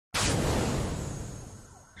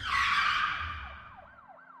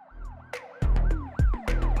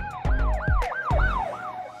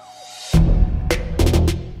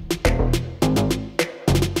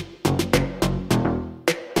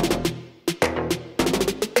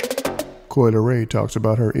Coi Leray talks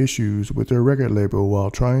about her issues with her record label while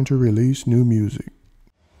trying to release new music.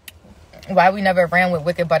 Why we never ran with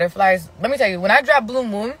Wicked Butterflies? Let me tell you, when I dropped Blue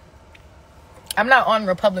Moon, I'm not on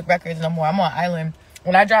Republic Records no more. I'm on Island.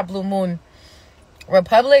 When I dropped Blue Moon,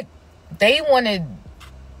 Republic, they wanted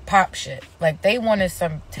pop shit. Like, they wanted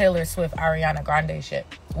some Taylor Swift, Ariana Grande shit,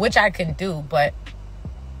 which I can do, but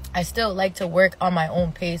I still like to work on my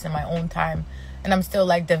own pace and my own time. And I'm still,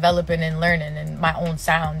 like, developing and learning and my own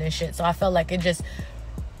sound and shit. So I felt like it just,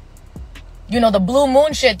 you know, the Blue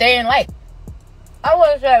Moon shit, they ain't like. I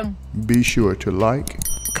wouldn't say. Be sure to like,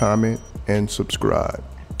 comment, and subscribe.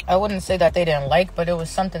 I wouldn't say that they didn't like, but it was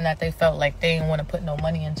something that they felt like they didn't want to put no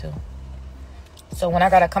money into. So when I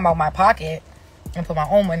got to come out my pocket and put my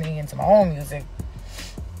own money into my own music,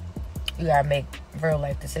 you got to make real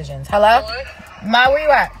life decisions. Hello? What? Ma, where you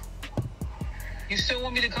at? You still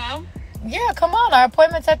want me to come? Yeah, come on. Our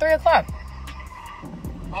appointment's at 3 o'clock.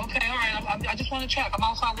 Okay, all right. I just want to check. I'm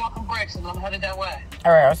outside walking bricks, and I'm headed that way.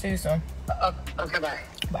 All right, I'll see you soon. Okay, bye.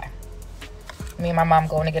 Bye. Me and my mom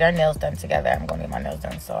going to get our nails done together. I'm going to get my nails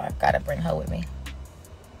done, so I got to bring her with me.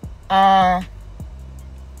 But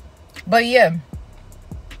yeah,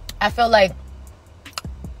 I feel like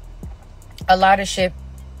a lot of shit,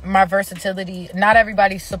 my versatility, not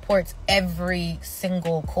everybody supports every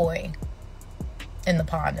single koi in the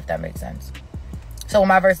pond, if that makes sense. So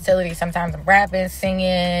my versatility, sometimes I'm rapping,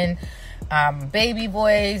 singing, baby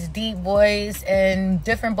voice, deep voice, and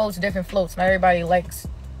different boats, different floats. Not everybody likes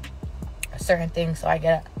certain things, so I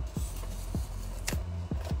get it.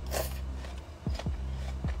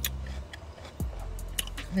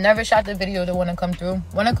 Never shot the video that wouldn't come through.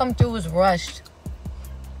 When it come through was rushed.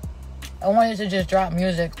 I wanted to just drop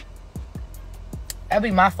music. That'd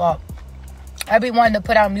be my fault. I'd be wanting to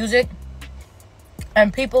put out music,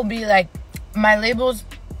 and people be like, my labels,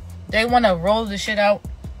 they want to roll the shit out.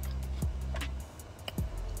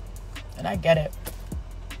 And I get it.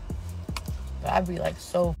 But I'd be like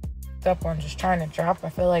so up on just trying to drop. I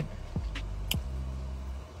feel like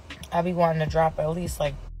I'd be wanting to drop at least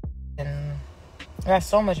like, and I got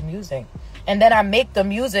so much music. And then I make the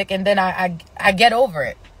music, and then I get over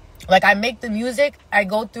it. Like, I make the music, I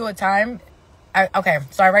go through a time.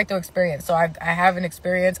 So I write through experience. So I have an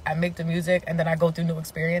experience, I make the music, and then I go through new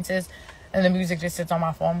experiences. And the music just sits on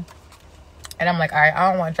my phone. And I'm like, all right, I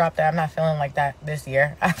don't want to drop that. I'm not feeling like that this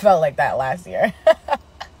year. I felt like that last year.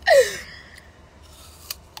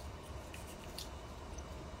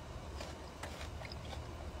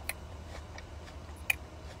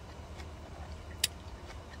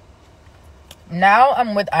 Now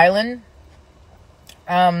I'm with Island.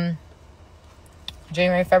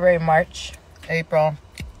 January, February, March, April.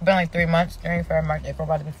 It's been like 3 months. January, February, March, April,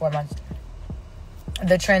 about to be 4 months.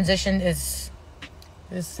 The transition is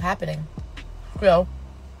happening. You know.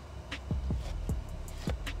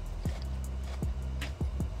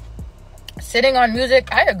 Sitting on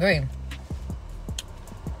music, I agree.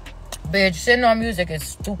 Bitch, sitting on music is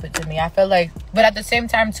stupid to me. I feel like, but at the same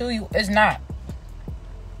time too, it's not.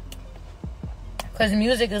 Because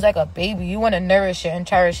music is like a baby. You want to nourish it and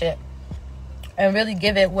cherish it. And really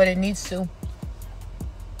give it what it needs to.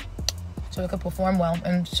 So it could perform well.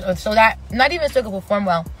 And so that, not even so it could perform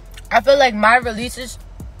well. I feel like my releases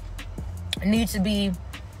need to be,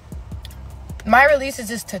 my releases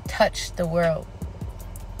is to touch the world.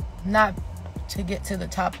 Not to get to the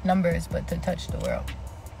top numbers, but to touch the world.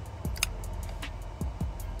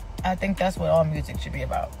 I think that's what all music should be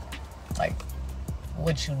about. Like,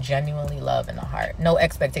 what you genuinely love in the heart. No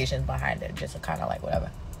expectations behind it. Just kind of like whatever.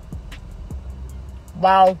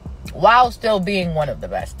 While still being one of the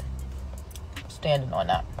best. Standing on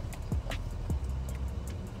that.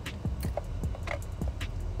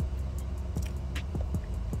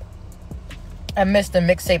 I missed the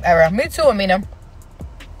mixtape era. Me too, Amina.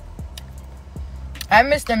 I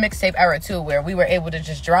missed the mixtape era too, where we were able to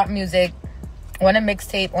just drop music on a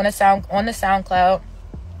mixtape, on the SoundCloud.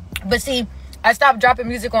 But see, I stopped dropping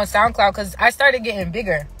music on SoundCloud because I started getting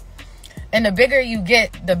bigger. And the bigger you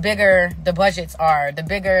get, the bigger the budgets are, the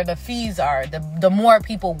bigger the fees are, the more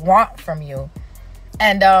people want from you.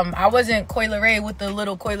 And I wasn't Coi Leray with the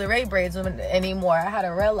little Coi Leray braids anymore. I had to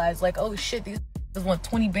realize, like, oh shit, these want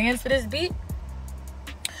 20 bands for this beat?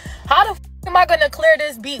 How the f am I gonna clear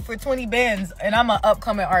this beat for 20 bands and I'm an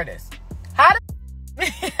upcoming artist? How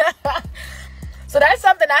the So that's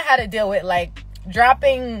something I had to deal with, like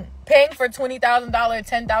paying for $20,000,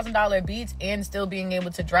 $10,000 beats and still being able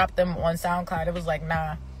to drop them on SoundCloud. It was like,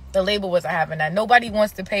 nah, the label wasn't having that. Nobody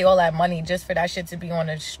wants to pay all that money just for that shit to be on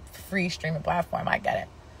a free streaming platform. I get it.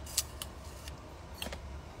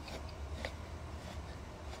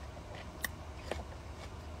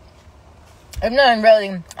 There's nothing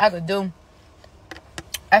really I could do.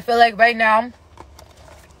 I feel like right now,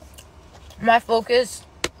 my focus,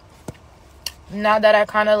 now that I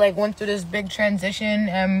kind of like went through this big transition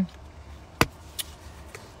and,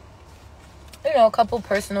 you know, a couple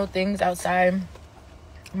personal things outside,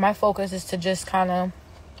 my focus is to just kind of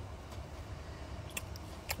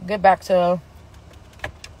get back to,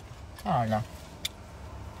 I don't know.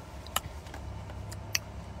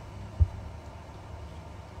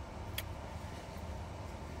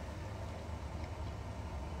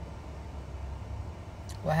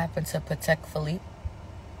 What happened to Patek Philippe?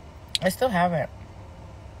 I still haven't.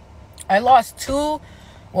 I lost two.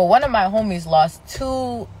 Well, one of my homies lost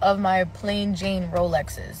two of my plain Jane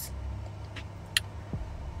Rolexes.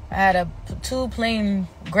 I had two plain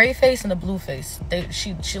gray face and a blue face.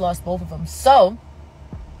 She lost both of them. So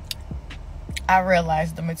I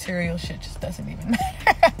realized the material shit just doesn't even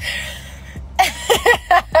matter.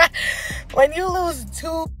 When you lose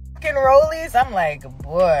two fucking rollies, I'm like,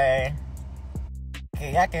 boy.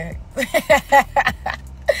 I can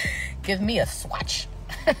give me a swatch.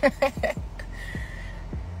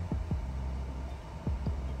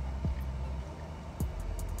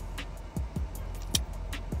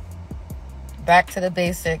 Back to the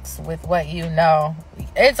basics with what you know.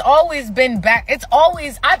 It's always been back. I've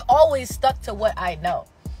always stuck to what I know.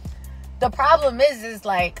 The problem is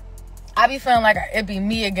like, I be feeling like it'd be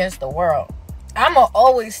me against the world. I'ma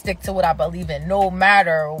always stick to what I believe in, no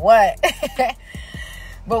matter what.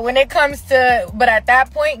 But when it comes to, at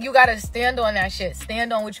that point, you gotta stand on that shit.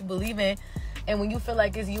 Stand on what you believe in. And when you feel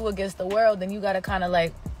like it's you against the world, then you gotta kind of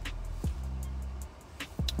like,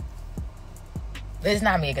 it's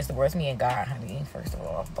not me against the world, it's me and God, honey, first of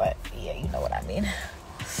all. But yeah, you know what I mean.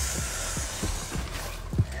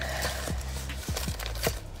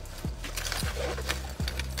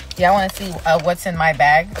 Yeah, I want to see what's in my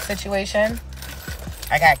bag situation.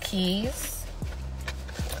 I got keys.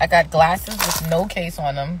 I got glasses with no case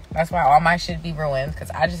on them. That's why all my shit be ruined, because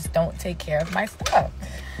I just don't take care of my stuff.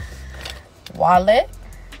 Wallet.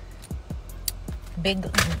 Big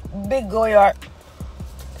Goyard.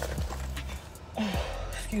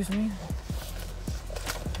 Excuse me.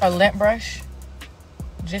 A lint brush,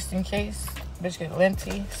 just in case. Bitch get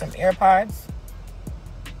linty. Some AirPods.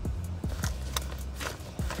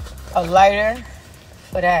 A lighter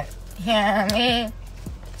for that. You know what I mean?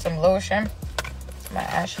 Some lotion. My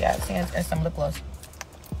ashy ass hands, and some lip gloss.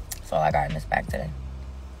 That's all I got in this bag today.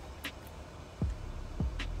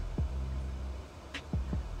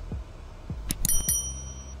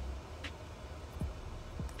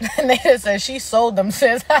 Nita says she sold them,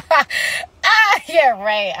 sis. Yeah,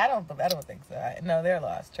 right. I don't think so. No, they're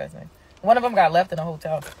lost. Trust me. One of them got left in a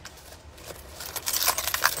hotel.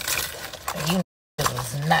 And you it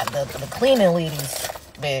was not the cleaning ladies,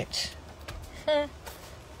 bitch.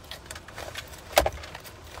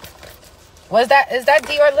 Is that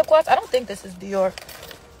Dior lip gloss? I don't think this is Dior.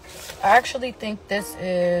 I actually think this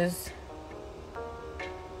is...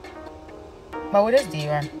 Oh, it is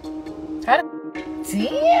Dior.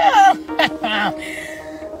 Damn!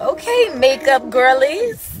 Okay, makeup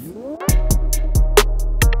girlies.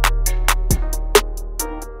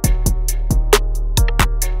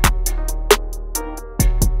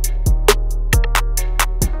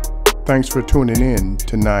 Thanks for tuning in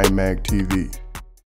to 9 Mag TV.